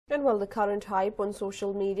News9. Well, the current hype on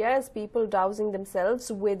social media is people dousing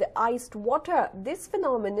themselves with iced water. This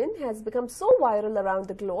phenomenon has become so viral around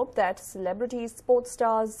the globe that celebrities, sports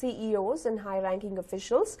stars, CEOs and high-ranking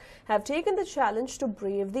officials have taken the challenge to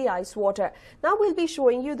brave the ice water. Now we'll be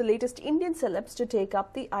showing you the latest Indian celebs to take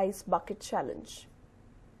up the ice bucket challenge.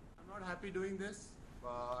 I'm not happy doing this.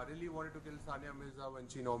 I really wanted to kill Sania Mirza when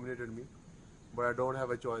she nominated me, but I don't have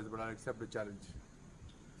a choice, but I'll accept the challenge.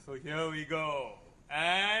 So here we go.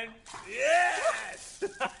 And yes!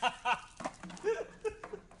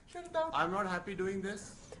 I'm not happy doing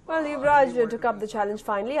this. Well, Yuvraj took up the challenge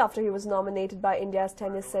finally after he was nominated by India's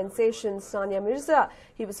tennis sensation Sania Mirza.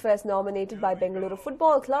 He was first nominated by Bengaluru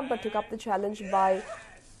Football Club but took up the challenge by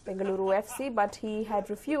Bengaluru FC, but he had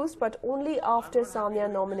refused. But only after Sania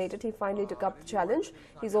nominated, he finally took up the challenge.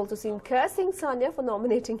 He's also seen cursing Sania for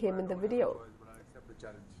nominating him in the video.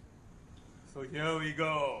 So here we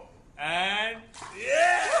go. And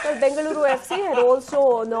yes! Well, Bengaluru FC had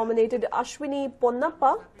also nominated Ashwini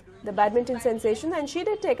Ponnappa, the badminton sensation, and she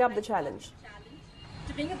did take up the challenge.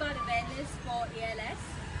 To bring about awareness for ALS.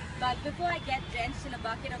 But before I get drenched in a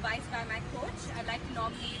bucket of ice by my coach, I'd like to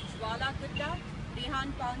nominate Jwala Gudda,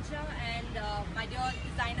 Rehan Pauncha and my dear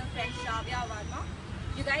designer friend Shravya Varma.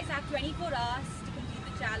 You guys have 24 hours to complete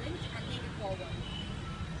the challenge and take it forward.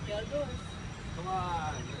 Here goes. Come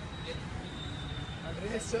on.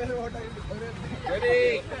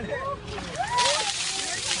 Ready?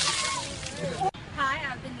 Hi,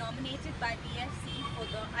 I've been nominated by BFC for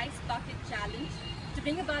the Ice Bucket Challenge to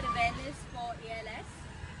bring about awareness for ALS.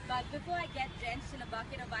 But before I get drenched in a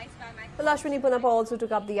bucket of ice by my... Well, Ashwini Ponnappa also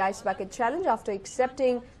took up the ice bucket challenge after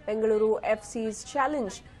accepting Bengaluru FC's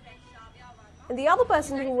challenge. And the other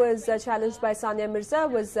person who was challenged by Sania Mirza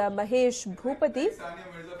was Mahesh Bhupati. Sania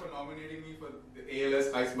Mirza for nominating me for the ALS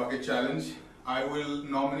Ice Bucket Challenge. I will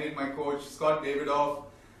nominate my coach Scott Davidoff,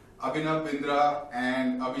 Abhinav Bindra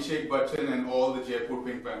and Abhishek Bachchan and all the Jaipur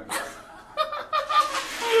Pink Panthers.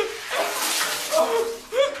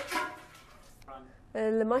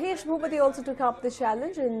 Well, Mahesh Bhupati also took up the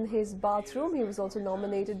challenge in his bathroom. He was also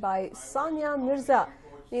nominated by Sania Mirza.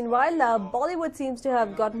 Meanwhile, Bollywood seems to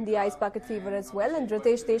have gotten the ice bucket fever as well, and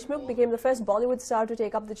Ritesh Deshmukh became the first Bollywood star to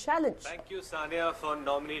take up the challenge. Thank you, Sania, for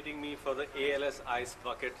nominating me for the ALS Ice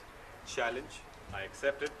Bucket Challenge. I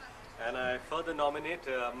accept it, and I further nominate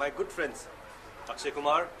my good friends Akshay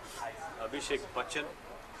Kumar, Abhishek Bachchan,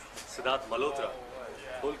 Siddharth Malhotra,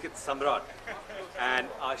 Pulkit Samrat and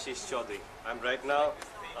Ashish Chaudhary. I'm right now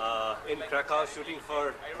in Krakow shooting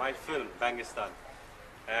for my film Bangistan,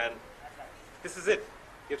 and this is it.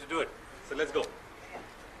 You have to do it. So let's go.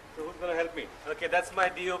 So who's gonna help me? Okay, that's my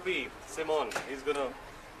DOP, Simon. He's gonna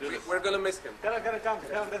do this. We're gonna miss him. Come,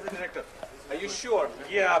 that's the director. Are you sure?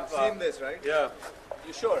 Yeah. You've seen this, right? Yeah.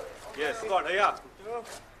 You sure? Yes, Scott, yeah.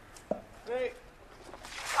 Hey.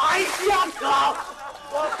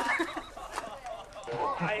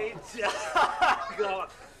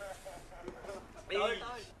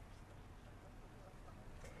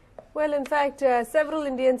 Well, in fact, several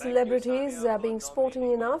Indian celebrities are being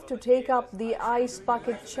sporting enough to take up the ice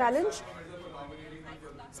bucket challenge.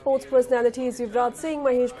 Sports personalities Yuvraj Singh,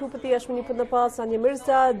 Mahesh Bhupati, Ashwini Ponnappa, Sania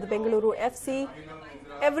Mirza, the Bengaluru FC.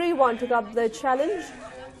 Everyone took up the challenge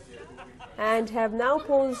and have now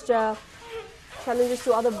posed challenges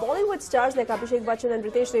to other Bollywood stars like Abhishek Bachchan and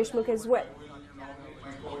Ritesh Deshmukh as well.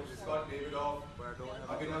 My coach Scott Davidoff,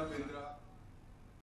 Abhinav Bindra.